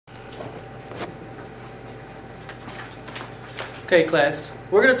Okay, class,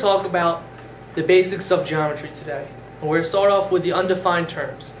 we're going to talk about the basics of geometry today. And we're going to start off with the undefined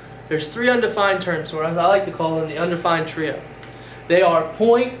terms. There's three undefined terms, or as I like to call them, the undefined trio. They are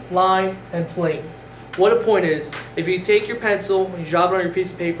point, line, and plane. What a point is, if you take your pencil and you drop it on your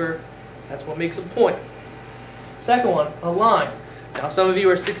piece of paper, that's what makes a point. Second one, a line. Now some of you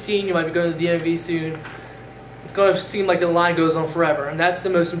are 16, you might be going to the DMV soon. It's going to seem like the line goes on forever, and that's the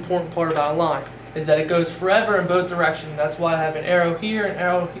most important part about a line, is that it goes forever in both directions. That's why I have an arrow here and an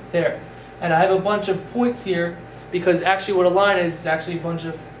arrow there. And I have a bunch of points here because actually what a line is actually a bunch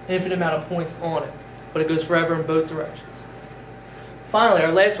of infinite amount of points on it. But it goes forever in both directions. Finally,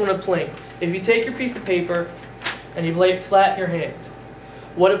 our last one, a plane. If you take your piece of paper and you lay it flat in your hand,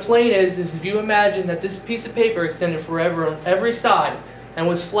 what a plane is if you imagine that this piece of paper extended forever on every side and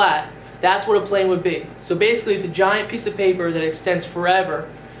was flat, that's what a plane would be. So basically it's a giant piece of paper that extends forever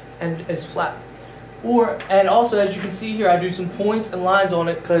and is flat. And also, as you can see here, I do some points and lines on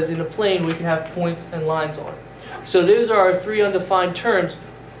it because in a plane we can have points and lines on it. So those are our three undefined terms,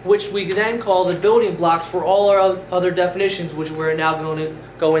 which we then call the building blocks for all our other definitions, which we're now going to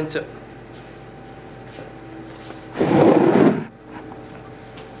go into.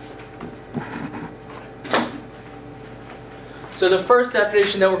 So the first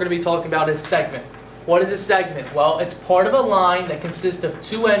definition that we're going to be talking about is segment. What is a segment? Well, it's part of a line that consists of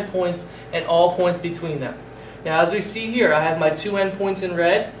two endpoints and all points between them. Now, as we see here, I have my two endpoints in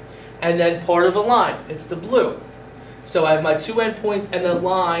red, and then part of a line. It's the blue. So I have my two endpoints and the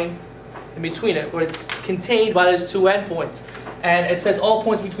line in between it, but it's contained by those two endpoints. And it says all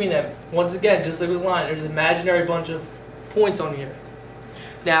points between them. Once again, just like with a line, there's an imaginary bunch of points on here.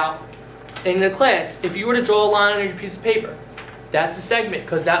 Now, in the class, if you were to draw a line on your piece of paper, that's a segment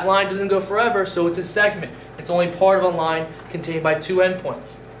because that line doesn't go forever, so it's a segment. It's only part of a line contained by two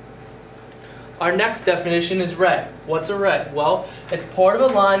endpoints. Our next definition is red. What's a red? Well, it's part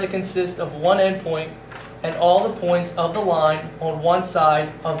of a line that consists of one endpoint and all the points of the line on one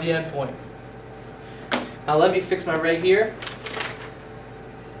side of the endpoint. Now let me fix my ray here.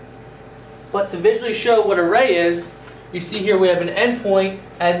 But to visually show what a ray is, you see here we have an endpoint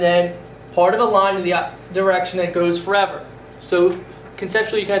and then part of a line in the direction that goes forever. So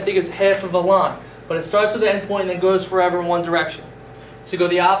conceptually you kind of think it's half of a line, but it starts with the endpoint and then goes forever in one direction. To go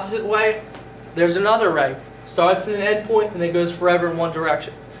the opposite way, there's another ray. Starts in an endpoint and then goes forever in one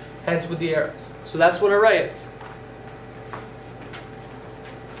direction, hence with the arrows. So that's what a ray is.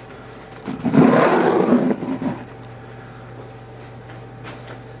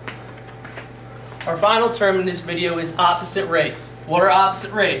 Our final term in this video is opposite rays. What are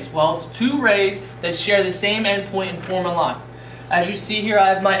opposite rays? Well, it's two rays that share the same endpoint and form a line. As you see here, I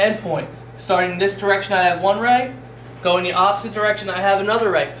have my endpoint. Starting in this direction, I have one ray. Going the opposite direction, I have another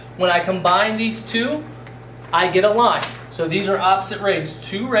ray. When I combine these two, I get a line. So these are opposite rays.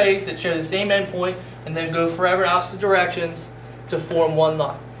 Two rays that share the same endpoint and then go forever in opposite directions to form one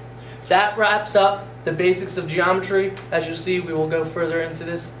line. That wraps up the basics of geometry. As you'll see, we will go further into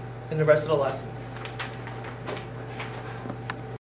this in the rest of the lesson.